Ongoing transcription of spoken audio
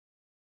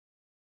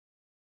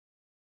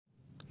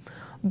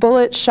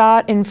Bullet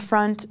shot in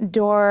front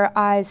door,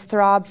 eyes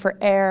throb for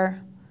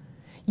air.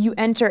 You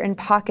enter in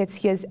pockets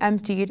he has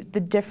emptied, the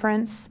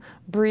difference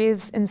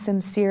breathes in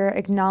sincere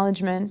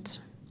acknowledgement.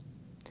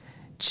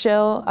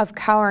 Chill of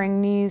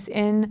cowering knees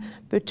in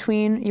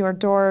between your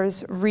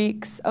doors,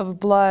 reeks of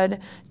blood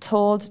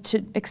told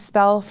to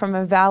expel from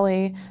a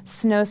valley,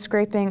 snow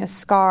scraping a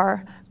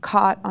scar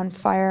caught on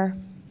fire.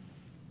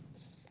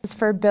 This is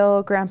for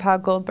Bill Grandpa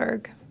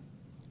Goldberg.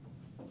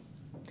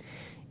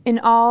 In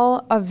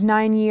all of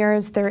 9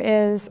 years, there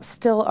is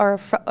still a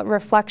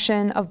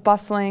reflection of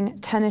bustling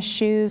tennis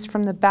shoes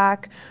from the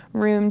back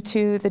room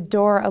to the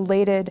door,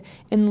 elated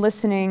in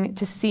listening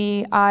to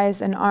see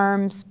eyes and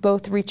arms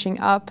both reaching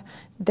up.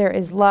 There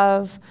is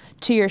love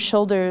to your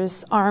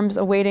shoulders, arms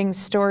awaiting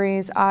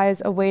stories,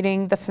 eyes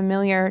awaiting the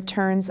familiar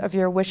turns of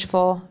your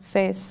wishful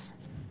face.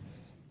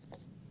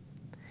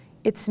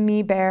 It's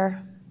me,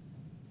 bear.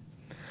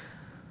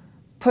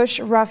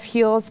 Push rough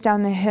heels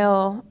down the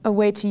hill, a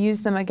way to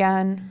use them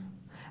again.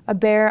 A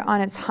bear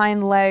on its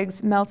hind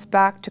legs melts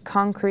back to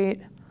concrete,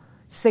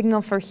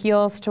 signal for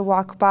heels to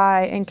walk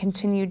by and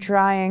continue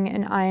drying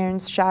in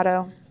iron's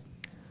shadow.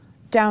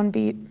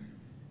 Downbeat.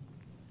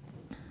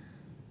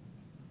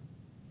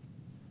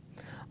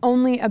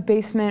 Only a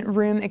basement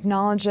room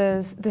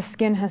acknowledges the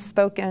skin has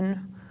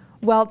spoken.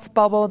 Welts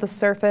bubble the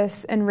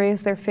surface and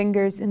raise their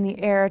fingers in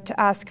the air to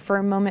ask for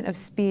a moment of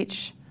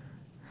speech.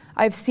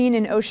 I've seen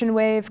an ocean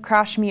wave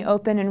crash me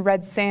open in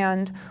red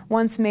sand,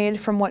 once made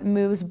from what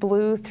moves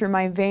blue through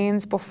my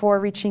veins before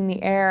reaching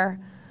the air.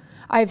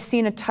 I've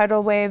seen a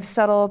tidal wave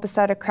settle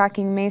beside a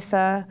cracking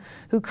mesa,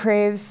 who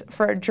craves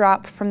for a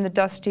drop from the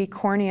dusty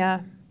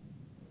cornea.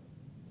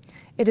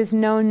 It is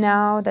known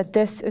now that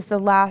this is the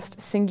last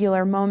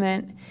singular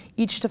moment.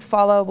 Each to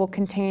follow will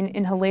contain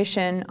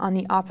inhalation on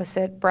the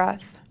opposite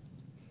breath.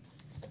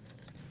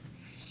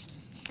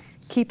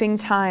 Keeping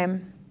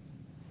time.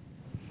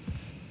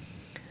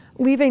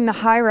 Leaving the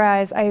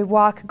high-rise, I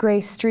walk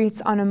gray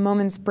streets on a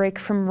moment's break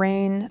from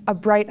rain. A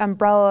bright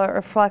umbrella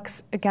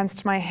reflects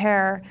against my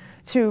hair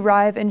to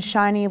arrive in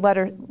shiny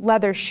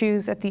leather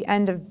shoes at the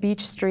end of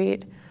Beach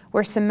Street,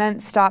 where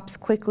cement stops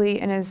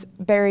quickly and is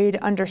buried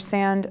under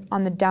sand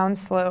on the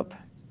downslope.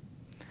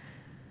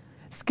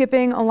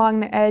 Skipping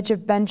along the edge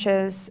of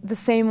benches, the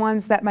same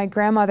ones that my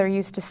grandmother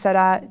used to sit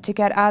at to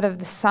get out of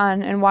the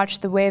sun and watch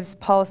the waves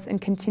pulse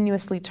and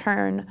continuously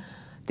turn.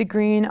 The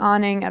green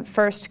awning at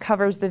first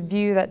covers the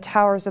view that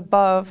towers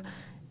above,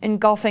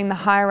 engulfing the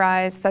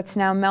high-rise that's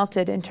now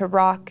melted into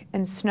rock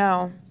and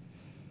snow.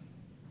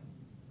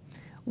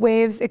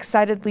 Waves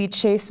excitedly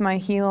chase my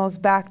heels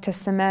back to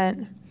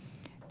cement.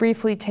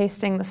 Briefly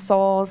tasting the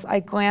soles, I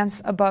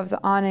glance above the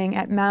awning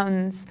at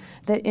mountains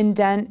that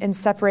indent and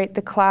separate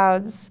the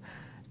clouds,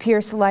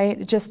 pierce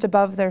light just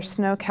above their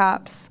snow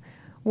caps,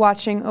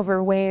 watching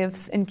over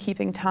waves and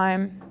keeping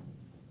time.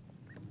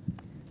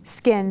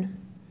 Skin.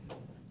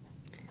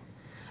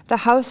 The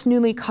house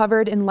newly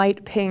covered in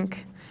light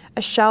pink,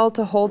 a shell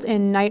to hold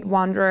in night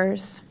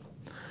wanderers.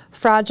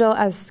 Fragile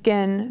as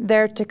skin,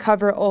 there to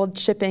cover old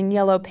chipping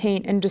yellow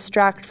paint and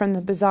distract from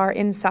the bizarre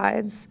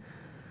insides.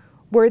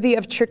 Worthy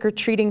of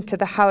trick-or-treating to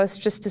the house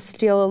just to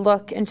steal a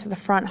look into the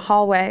front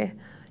hallway,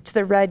 to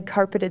the red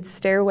carpeted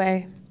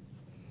stairway.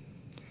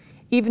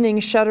 Evening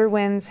shutter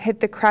winds hit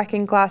the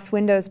cracking glass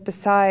windows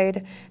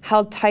beside,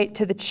 held tight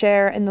to the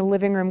chair in the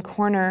living room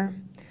corner.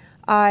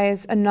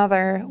 Eyes,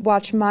 another,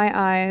 watch my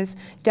eyes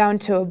down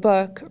to a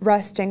book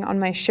resting on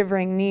my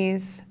shivering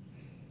knees.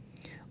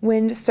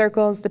 Wind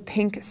circles the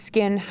pink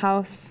skin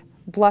house,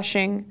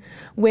 blushing,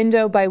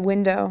 window by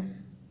window.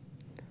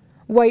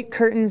 White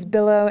curtains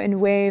billow and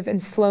wave in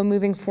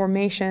slow-moving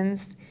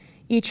formations,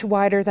 each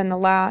wider than the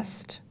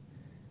last.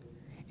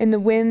 In the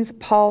wind's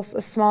pulse,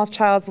 a small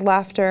child's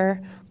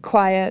laughter,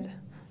 quiet,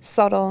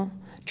 subtle,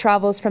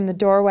 travels from the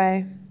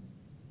doorway.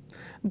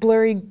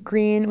 Blurry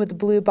green with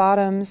blue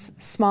bottoms,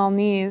 small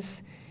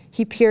knees,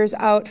 he peers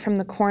out from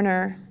the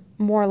corner,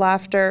 more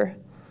laughter.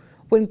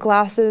 When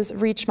glasses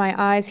reach my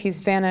eyes, he's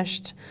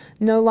vanished,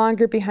 no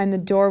longer behind the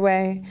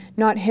doorway,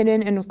 not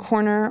hidden in a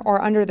corner or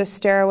under the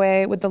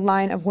stairway with the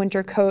line of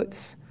winter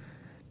coats.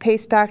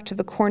 Pace back to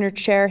the corner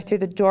chair through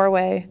the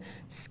doorway,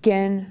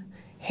 skin,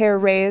 hair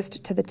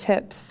raised to the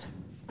tips.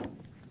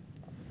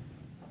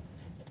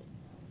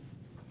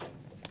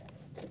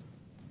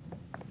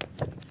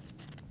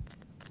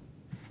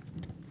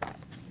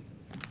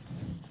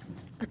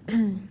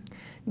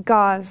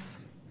 Gauze,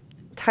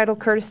 title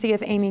courtesy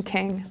of Amy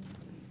King.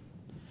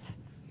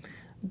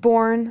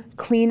 Born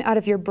clean out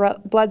of your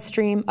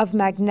bloodstream of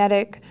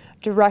magnetic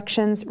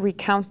directions,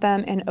 recount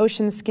them, and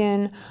ocean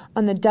skin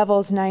on the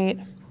devil's night.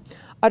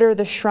 Utter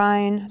the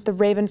shrine, the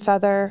raven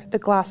feather, the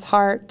glass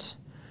heart.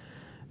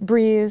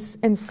 Breeze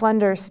in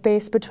slender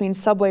space between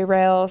subway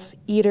rails,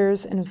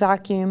 eaters and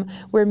vacuum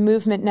where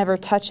movement never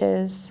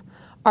touches.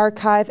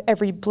 Archive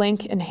every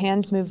blink and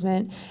hand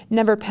movement,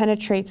 never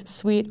penetrates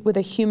sweet with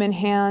a human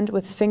hand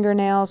with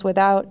fingernails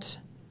without.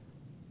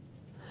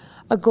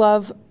 A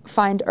glove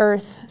find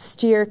earth,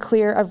 steer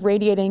clear of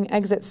radiating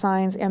exit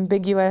signs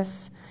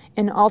ambiguous,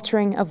 an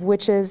altering of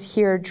witches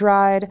here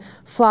dried,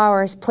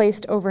 flowers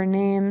placed over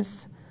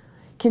names.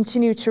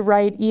 Continue to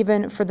write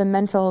even for the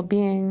mental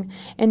being,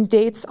 and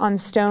dates on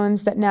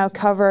stones that now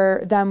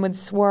cover them with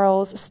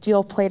swirls,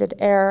 steel-plated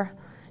air.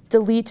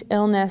 Delete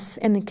illness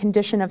in the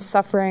condition of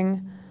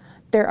suffering.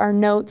 There are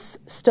notes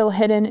still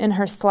hidden in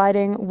her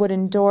sliding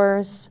wooden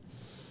doors.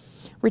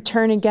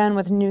 Return again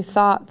with new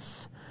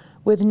thoughts,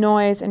 with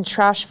noise and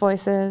trash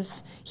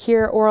voices.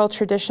 Hear oral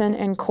tradition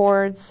and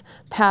chords,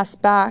 pass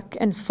back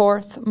and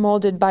forth,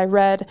 molded by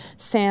red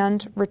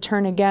sand.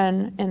 Return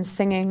again and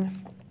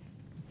singing.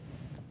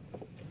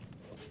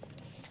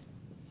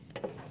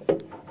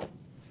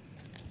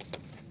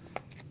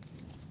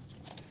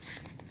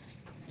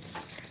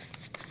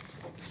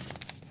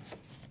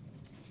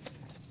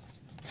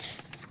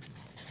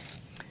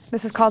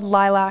 This is called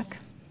Lilac.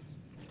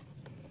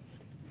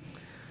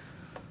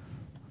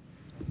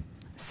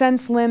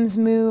 Sense limbs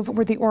move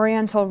where the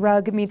oriental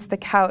rug meets the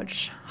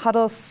couch.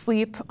 Huddle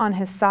sleep on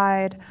his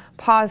side.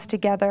 Pause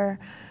together.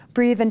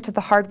 Breathe into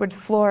the hardwood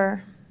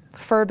floor.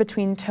 Fur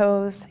between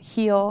toes.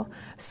 Heel.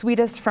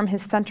 Sweetest from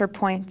his center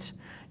point.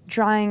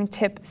 Drying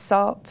tip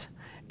salt.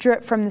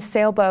 Drip from the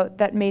sailboat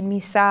that made me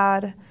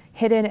sad.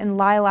 Hidden in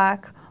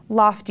lilac.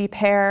 Lofty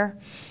pear.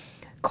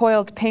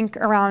 Coiled pink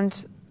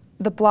around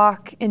the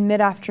block in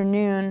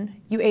mid-afternoon.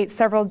 You ate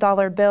several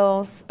dollar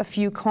bills, a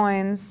few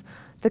coins,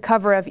 the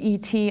cover of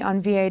E.T.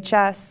 on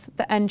VHS,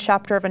 the end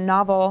chapter of a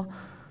novel,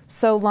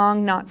 so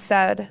long not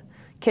said.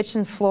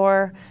 Kitchen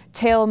floor,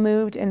 tail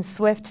moved in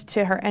swift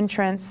to her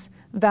entrance,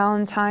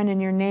 Valentine in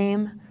your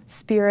name,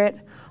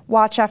 spirit,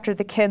 watch after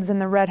the kids in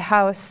the red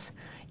house,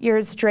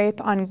 ears drape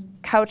on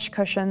couch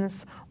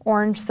cushions,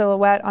 orange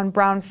silhouette on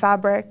brown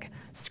fabric,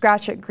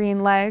 scratch at green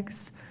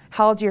legs,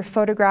 held your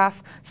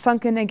photograph,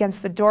 sunken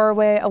against the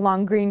doorway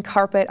along green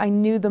carpet. I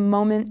knew the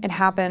moment it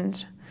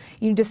happened.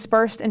 You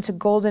dispersed into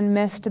golden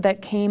mist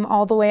that came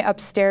all the way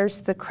upstairs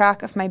to the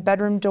crack of my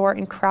bedroom door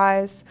in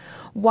cries.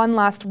 One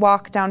last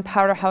walk down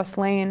Powderhouse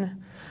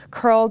Lane.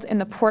 Curled in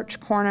the porch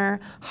corner,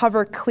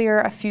 hover clear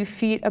a few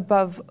feet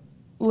above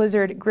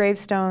lizard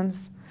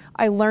gravestones.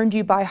 I learned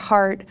you by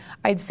heart,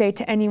 I'd say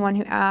to anyone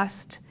who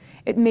asked.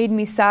 It made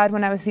me sad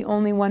when I was the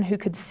only one who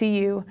could see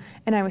you,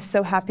 and I was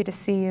so happy to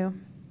see you.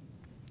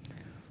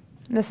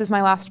 This is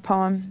my last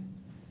poem.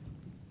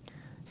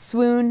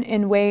 Swoon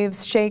in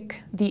waves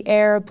shake, the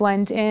air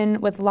blend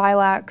in with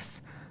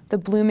lilacs, the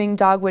blooming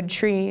dogwood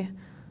tree.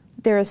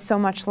 There is so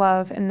much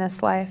love in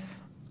this life.